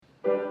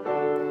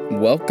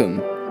Welcome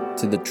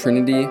to the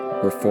Trinity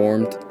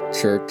Reformed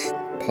Church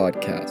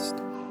podcast.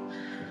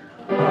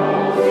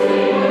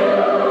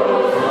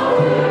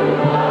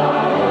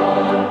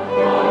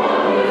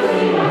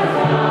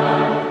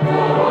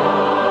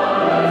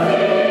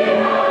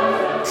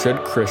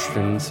 Should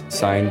Christians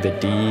sign the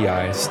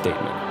DEI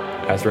statement,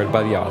 as read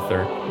by the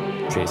author,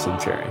 Jason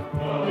Cherry?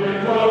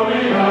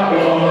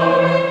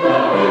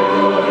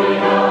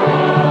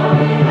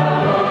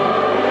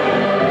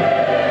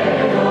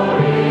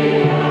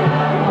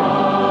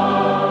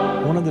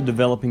 One of the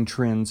developing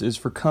trends is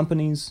for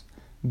companies,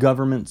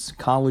 governments,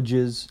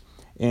 colleges,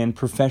 and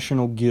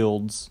professional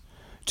guilds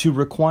to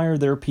require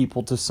their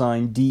people to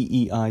sign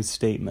DEI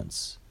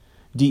statements.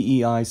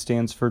 DEI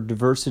stands for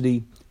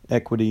diversity,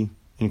 equity,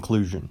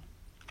 inclusion.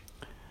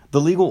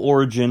 The legal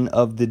origin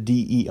of the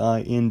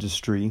DEI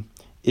industry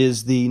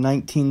is the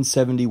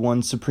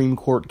 1971 Supreme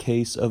Court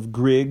case of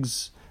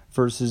Griggs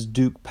versus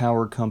Duke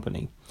Power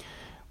Company,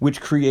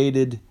 which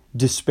created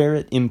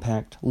disparate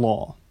impact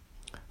law.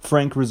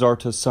 Frank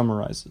Rosarta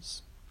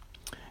summarizes.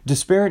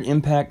 Disparate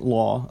impact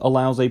law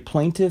allows a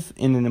plaintiff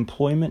in an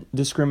employment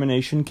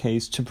discrimination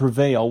case to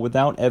prevail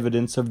without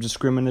evidence of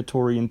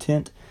discriminatory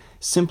intent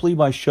simply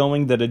by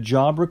showing that a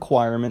job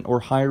requirement or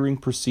hiring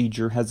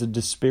procedure has a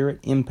disparate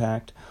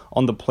impact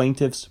on the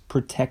plaintiff's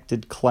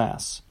protected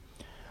class.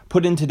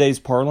 Put in today's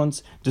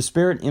parlance,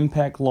 disparate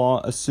impact law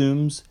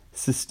assumes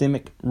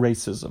systemic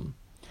racism.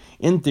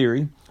 In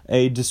theory,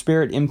 a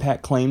disparate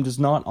impact claim does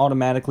not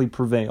automatically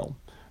prevail,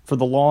 for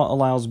the law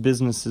allows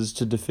businesses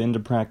to defend a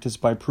practice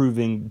by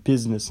proving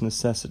business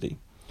necessity.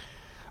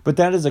 But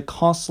that is a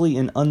costly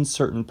and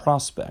uncertain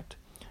prospect.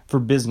 For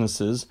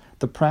businesses,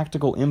 the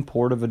practical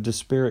import of a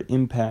disparate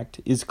impact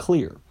is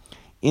clear.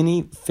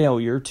 Any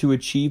failure to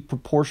achieve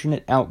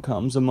proportionate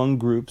outcomes among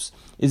groups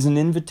is an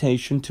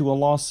invitation to a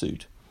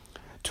lawsuit.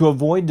 To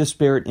avoid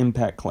disparate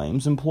impact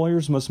claims,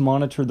 employers must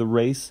monitor the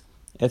race,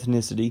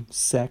 ethnicity,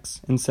 sex,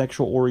 and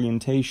sexual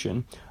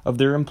orientation of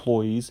their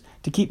employees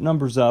to keep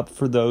numbers up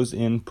for those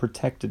in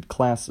protected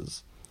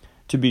classes.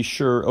 To be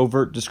sure,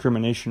 overt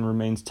discrimination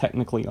remains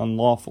technically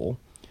unlawful,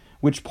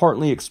 which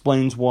partly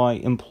explains why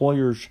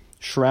employers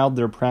shroud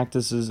their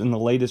practices in the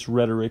latest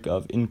rhetoric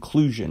of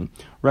inclusion,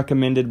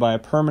 recommended by a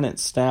permanent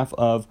staff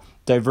of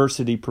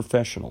diversity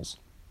professionals.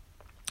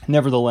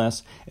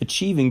 Nevertheless,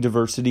 achieving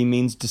diversity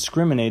means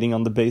discriminating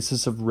on the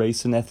basis of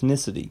race and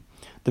ethnicity,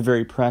 the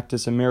very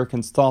practice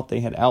Americans thought they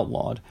had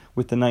outlawed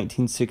with the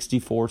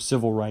 1964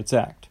 Civil Rights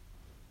Act.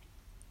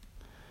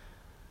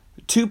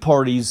 Two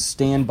parties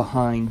stand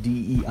behind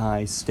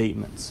DEI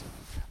statements.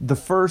 The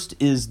first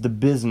is the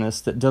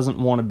business that doesn't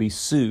want to be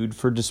sued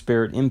for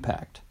disparate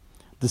impact.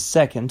 The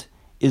second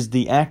is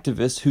the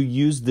activists who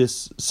use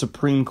this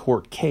Supreme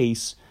Court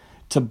case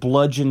to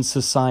bludgeon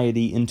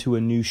society into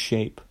a new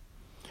shape.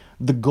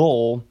 The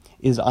goal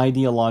is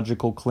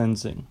ideological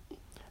cleansing.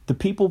 The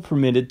people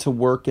permitted to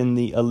work in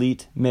the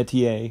elite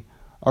métier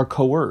are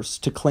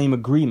coerced to claim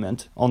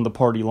agreement on the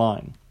party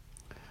line.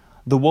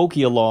 The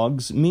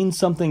wokeologues mean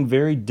something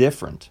very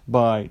different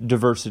by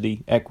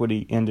diversity,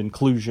 equity, and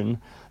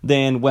inclusion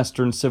than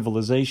Western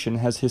civilization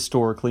has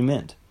historically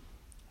meant.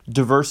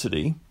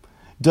 Diversity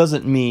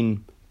doesn't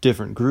mean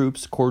different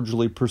groups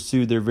cordially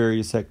pursue their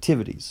various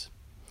activities.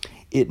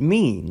 It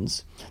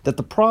means that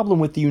the problem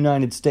with the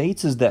United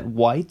States is that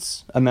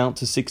whites amount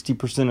to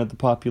 60% of the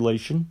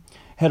population,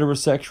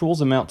 heterosexuals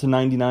amount to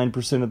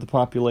 99% of the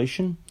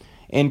population,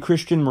 and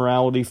Christian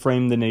morality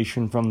framed the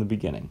nation from the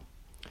beginning.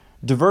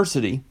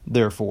 Diversity,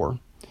 therefore,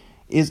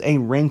 is a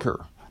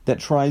rancor that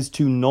tries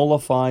to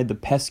nullify the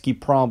pesky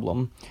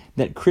problem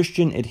that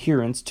Christian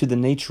adherence to the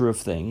nature of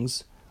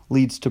things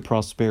leads to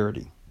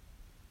prosperity.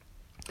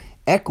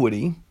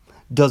 Equity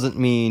doesn't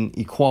mean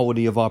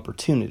equality of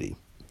opportunity.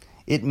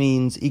 It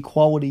means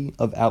equality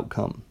of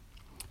outcome.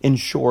 In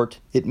short,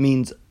 it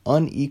means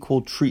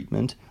unequal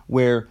treatment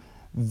where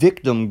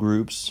victim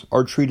groups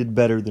are treated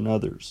better than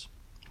others.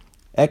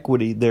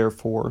 Equity,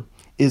 therefore,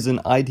 is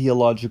an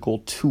ideological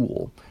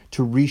tool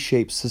to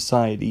reshape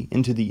society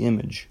into the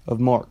image of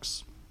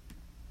Marx.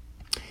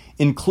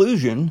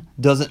 Inclusion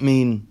doesn't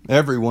mean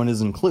everyone is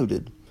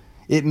included.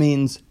 It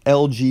means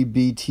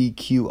LGBTQIA+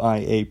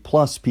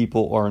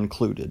 people are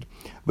included,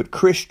 but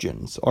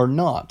Christians are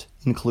not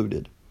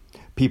included.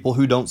 People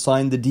who don't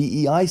sign the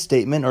DEI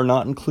statement are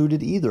not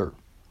included either.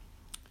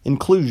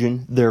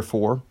 Inclusion,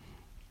 therefore,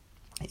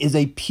 is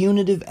a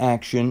punitive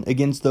action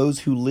against those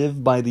who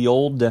live by the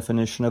old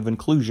definition of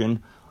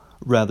inclusion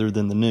rather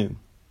than the new.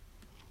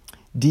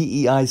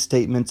 DEI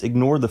statements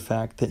ignore the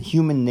fact that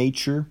human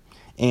nature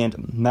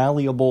and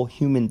malleable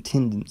human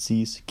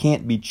tendencies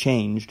can't be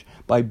changed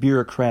by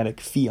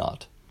bureaucratic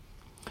fiat.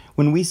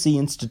 When we see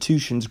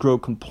institutions grow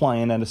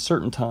compliant at a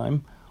certain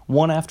time,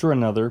 one after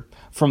another,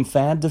 from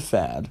fad to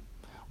fad,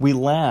 we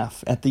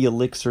laugh at the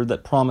elixir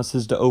that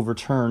promises to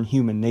overturn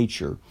human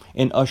nature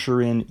and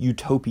usher in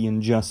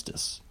utopian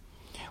justice.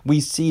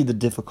 We see the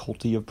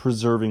difficulty of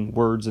preserving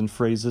words and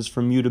phrases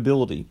from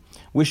mutability,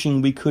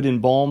 wishing we could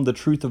embalm the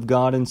truth of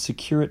God and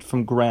secure it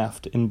from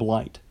graft and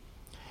blight.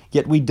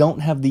 Yet we don't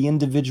have the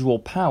individual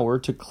power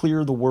to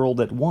clear the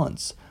world at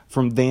once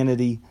from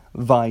vanity,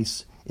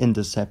 vice, and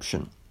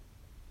deception.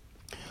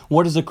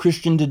 What is a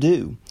Christian to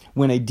do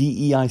when a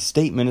DEI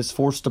statement is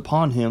forced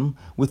upon him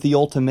with the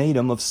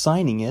ultimatum of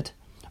signing it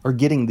or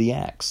getting the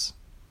axe?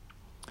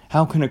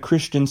 How can a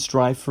Christian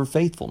strive for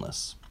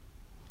faithfulness?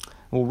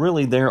 Well,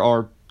 really, there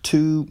are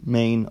two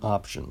main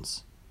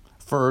options.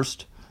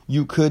 First,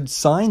 you could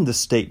sign the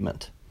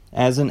statement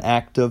as an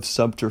act of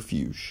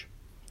subterfuge.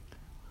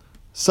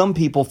 Some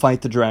people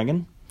fight the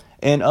dragon,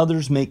 and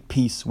others make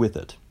peace with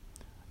it.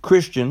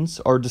 Christians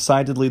are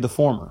decidedly the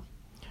former.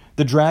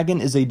 The dragon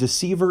is a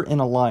deceiver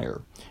and a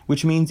liar,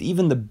 which means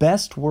even the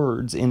best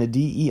words in a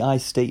DEI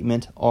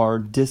statement are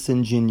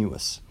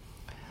disingenuous.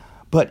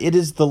 But it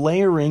is the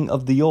layering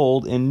of the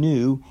old and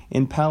new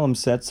in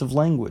palimpsests of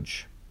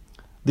language.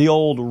 The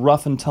old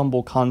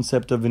rough-and-tumble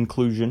concept of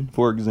inclusion,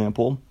 for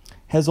example,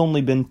 has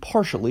only been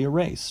partially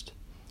erased.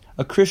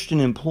 A Christian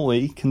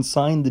employee can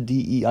sign the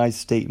DEI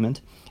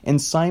statement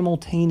and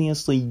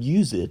simultaneously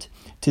use it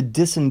to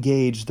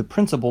disengage the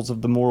principles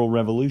of the moral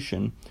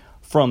revolution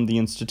from the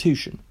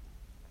institution.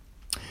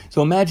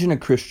 So imagine a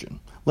Christian,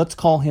 let's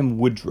call him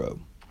Woodrow,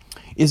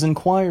 is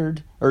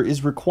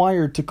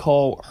required to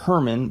call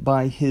Herman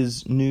by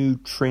his new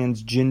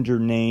transgender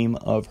name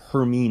of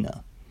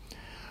Hermina.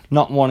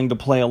 Not wanting to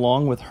play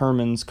along with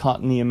Herman's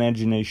cottony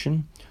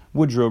imagination,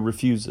 Woodrow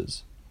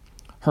refuses.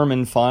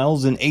 Herman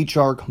files an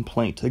HR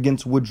complaint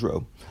against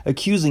Woodrow,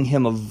 accusing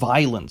him of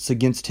violence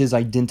against his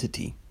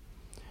identity.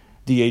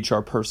 The HR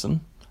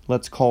person,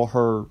 let's call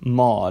her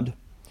Maud,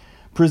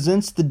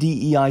 presents the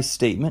DEI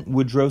statement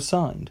Woodrow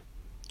signed.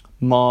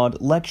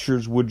 Maud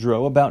lectures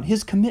Woodrow about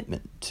his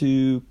commitment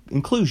to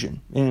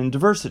inclusion and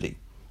diversity.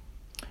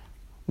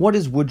 What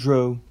is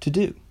Woodrow to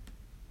do?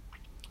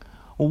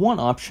 Well, one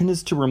option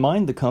is to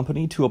remind the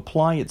company to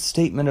apply its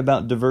statement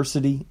about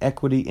diversity,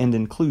 equity, and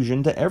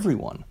inclusion to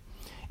everyone.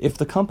 If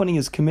the company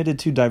is committed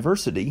to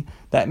diversity,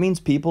 that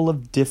means people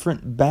of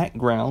different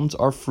backgrounds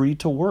are free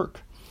to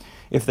work.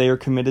 If they are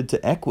committed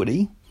to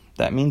equity,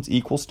 that means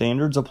equal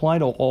standards apply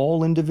to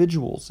all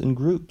individuals and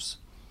groups.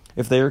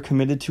 If they are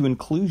committed to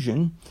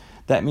inclusion,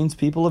 that means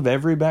people of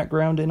every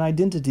background and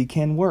identity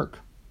can work.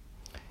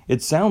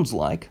 It sounds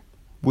like,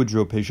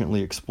 Woodrow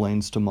patiently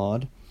explains to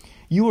Maud,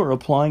 you are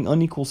applying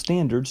unequal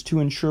standards to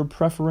ensure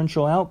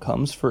preferential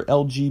outcomes for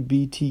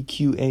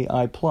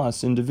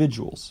LGBTQAI+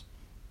 individuals.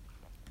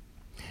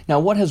 Now,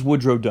 what has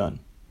Woodrow done?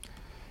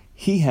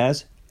 He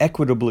has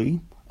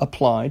equitably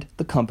applied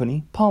the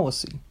company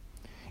policy.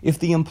 If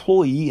the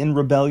employee in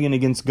rebellion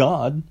against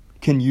God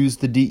can use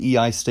the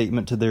DEI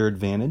statement to their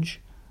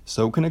advantage,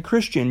 so can a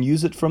Christian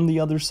use it from the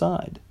other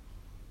side.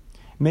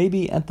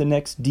 Maybe at the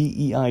next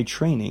DEI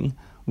training,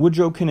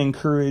 Woodrow can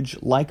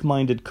encourage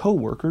like-minded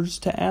co-workers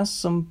to ask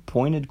some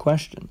pointed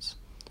questions.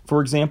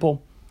 For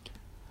example,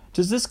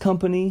 does this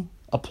company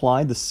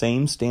apply the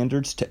same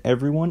standards to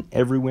everyone,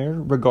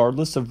 everywhere,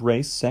 regardless of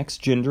race, sex,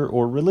 gender,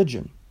 or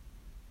religion?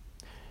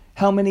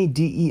 How many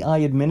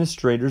DEI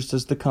administrators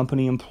does the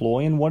company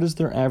employ, and what is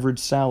their average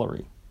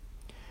salary?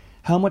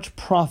 How much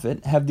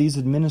profit have these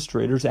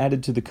administrators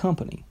added to the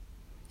company?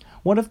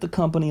 What if the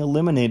company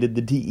eliminated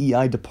the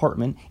DEI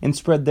department and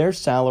spread their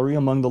salary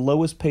among the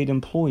lowest paid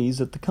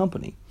employees at the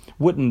company?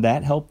 Wouldn't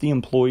that help the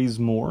employees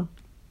more?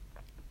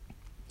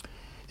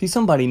 See,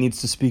 somebody needs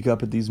to speak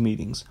up at these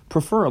meetings,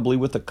 preferably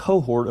with a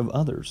cohort of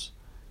others.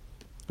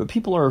 But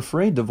people are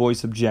afraid to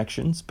voice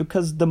objections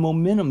because the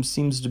momentum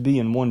seems to be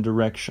in one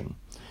direction.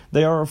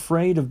 They are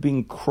afraid of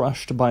being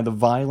crushed by the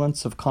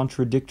violence of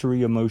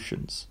contradictory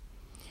emotions.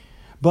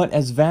 But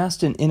as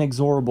vast and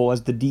inexorable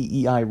as the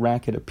DEI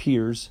racket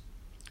appears,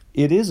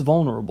 it is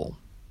vulnerable.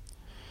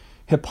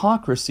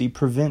 Hypocrisy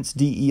prevents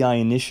DEI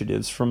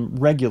initiatives from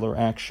regular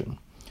action.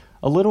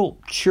 A little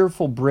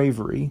cheerful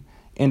bravery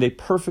and a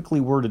perfectly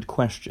worded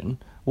question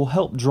will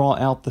help draw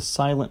out the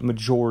silent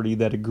majority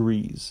that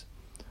agrees.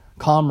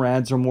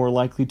 Comrades are more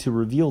likely to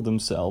reveal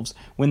themselves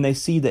when they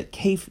see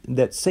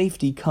that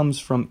safety comes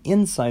from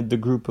inside the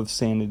group of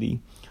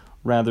sanity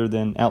rather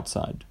than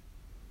outside.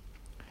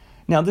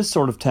 Now, this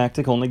sort of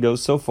tactic only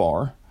goes so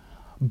far,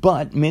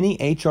 but many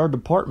HR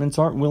departments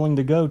aren't willing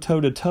to go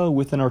toe-to-toe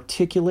with an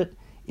articulate,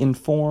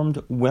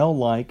 informed,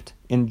 well-liked,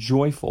 and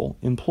joyful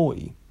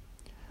employee.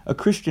 A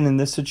Christian in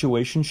this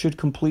situation should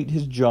complete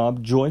his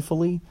job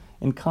joyfully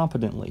and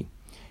competently.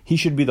 He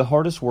should be the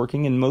hardest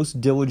working and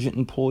most diligent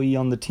employee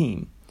on the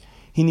team.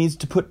 He needs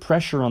to put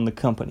pressure on the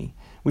company,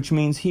 which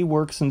means he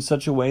works in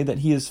such a way that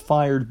he is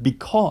fired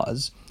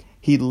because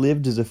he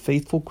lived as a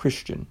faithful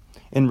Christian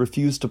and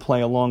refused to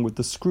play along with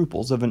the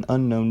scruples of an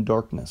unknown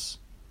darkness.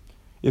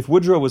 If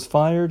Woodrow was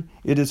fired,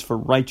 it is for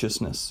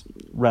righteousness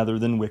rather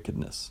than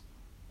wickedness.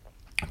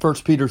 1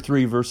 Peter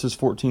 3 verses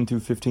 14 through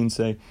 15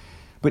 say,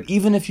 "But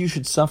even if you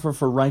should suffer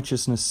for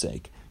righteousness'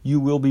 sake, you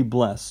will be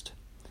blessed.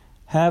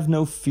 Have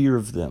no fear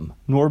of them,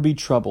 nor be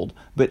troubled,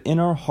 but in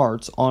our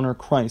hearts honor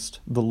Christ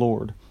the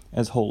Lord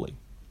as holy."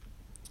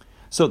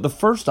 So the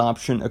first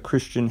option a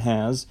Christian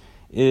has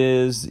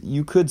is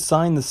you could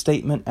sign the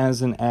statement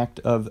as an act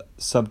of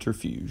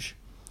subterfuge.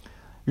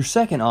 Your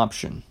second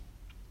option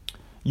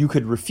You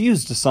could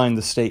refuse to sign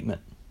the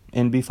statement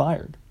and be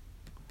fired.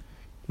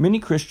 Many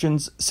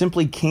Christians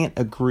simply can't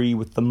agree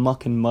with the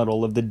muck and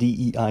muddle of the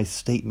DEI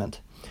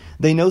statement.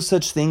 They know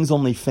such things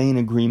only feign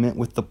agreement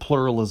with the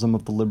pluralism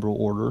of the liberal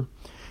order.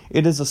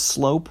 It is a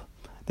slope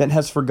that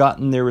has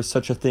forgotten there is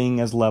such a thing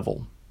as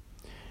level.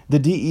 The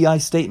DEI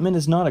statement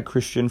is not a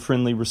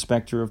Christian-friendly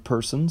respecter of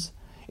persons.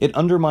 It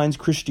undermines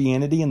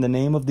Christianity in the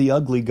name of the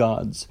ugly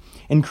gods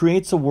and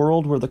creates a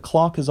world where the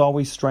clock is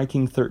always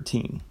striking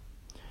 13.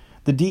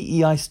 The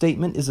DEI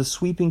statement is a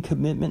sweeping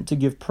commitment to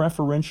give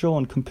preferential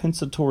and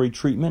compensatory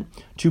treatment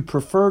to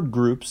preferred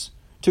groups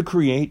to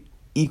create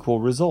equal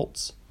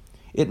results.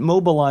 It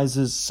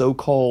mobilizes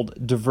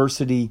so-called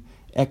diversity,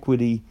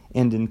 equity,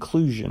 and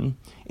inclusion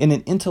in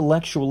an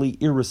intellectually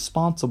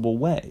irresponsible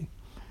way.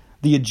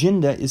 The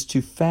agenda is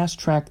to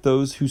fast-track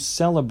those who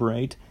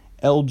celebrate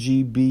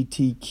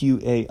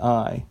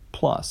LGBTQAI+,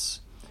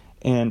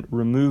 and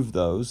remove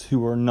those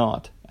who are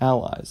not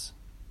allies.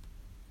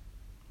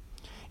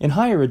 In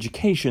higher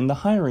education, the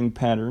hiring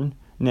pattern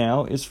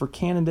now is for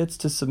candidates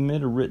to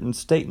submit a written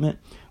statement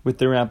with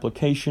their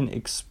application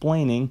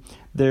explaining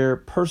their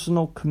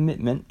personal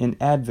commitment and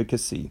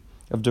advocacy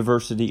of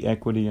diversity,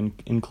 equity, and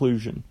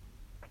inclusion.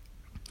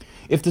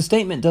 If the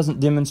statement doesn't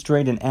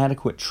demonstrate an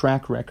adequate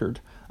track record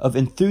of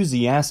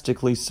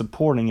enthusiastically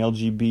supporting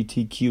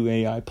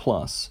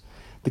LGBTQAI+,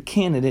 the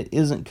candidate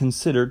isn't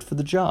considered for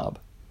the job.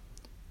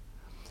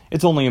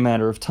 It's only a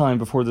matter of time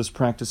before this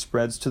practice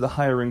spreads to the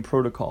hiring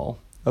protocol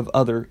of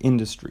other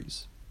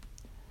industries.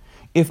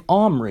 If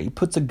Omri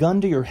puts a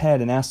gun to your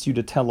head and asks you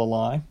to tell a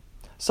lie,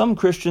 some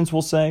Christians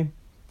will say,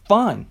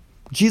 "Fine,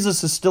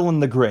 Jesus is still in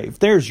the grave,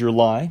 there's your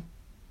lie."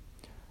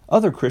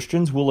 Other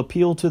Christians will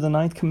appeal to the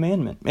 9th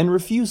commandment and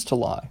refuse to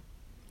lie.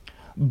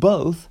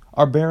 Both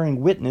are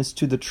bearing witness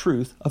to the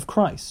truth of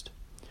Christ.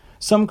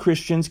 Some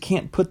Christians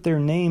can't put their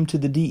name to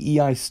the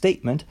DEI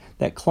statement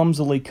that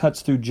clumsily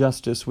cuts through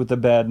justice with a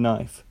bad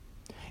knife.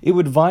 It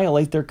would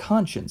violate their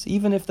conscience,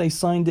 even if they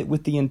signed it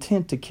with the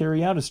intent to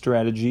carry out a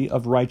strategy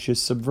of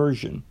righteous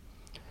subversion.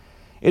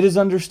 It is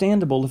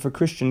understandable if a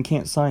Christian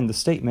can't sign the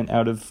statement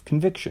out of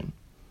conviction.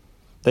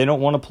 They don't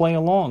want to play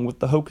along with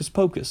the hocus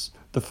pocus,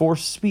 the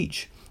forced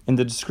speech, and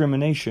the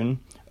discrimination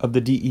of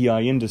the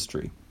DEI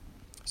industry.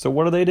 So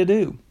what are they to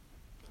do?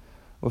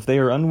 Well, if they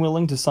are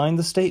unwilling to sign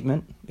the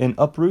statement and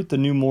uproot the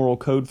new moral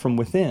code from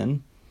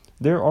within,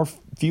 there are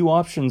few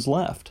options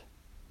left.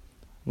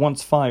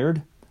 Once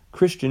fired,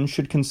 Christians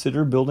should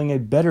consider building a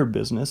better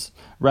business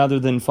rather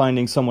than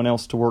finding someone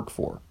else to work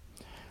for.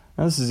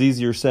 Now, this is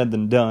easier said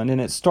than done,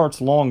 and it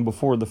starts long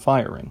before the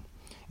firing.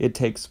 It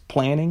takes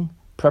planning,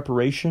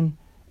 preparation,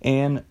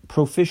 and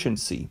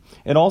proficiency.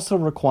 It also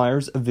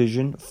requires a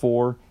vision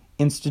for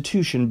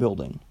institution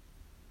building.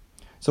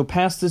 So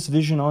pass this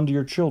vision on to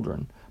your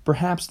children.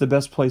 Perhaps the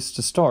best place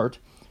to start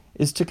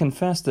is to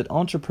confess that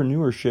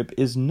entrepreneurship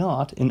is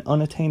not an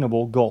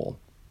unattainable goal.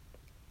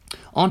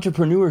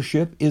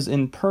 Entrepreneurship is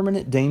in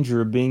permanent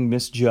danger of being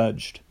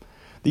misjudged.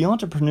 The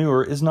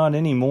entrepreneur is not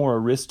any more a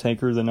risk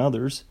taker than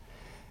others.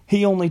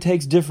 He only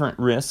takes different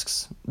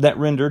risks that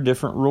render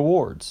different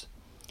rewards.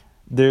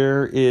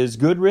 There is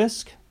good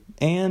risk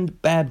and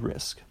bad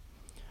risk.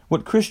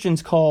 What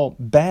Christians call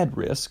bad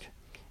risk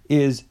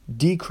is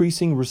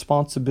decreasing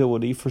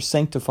responsibility for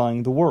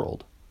sanctifying the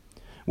world.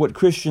 What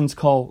Christians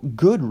call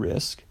good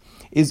risk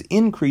is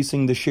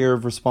increasing the share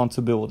of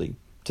responsibility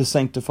to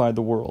sanctify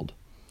the world.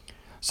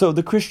 So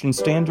the Christian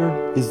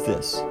standard is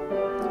this: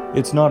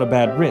 it's not a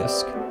bad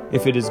risk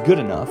if it is good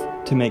enough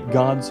to make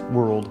God's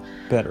world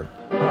better.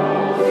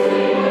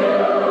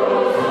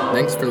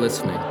 Thanks for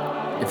listening.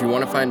 If you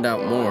want to find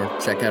out more,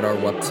 check out our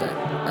website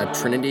at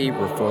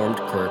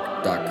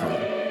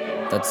trinityreformedkirk.com.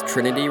 That's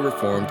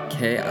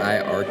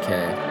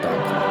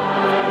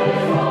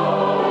trinityreformedkirk.com.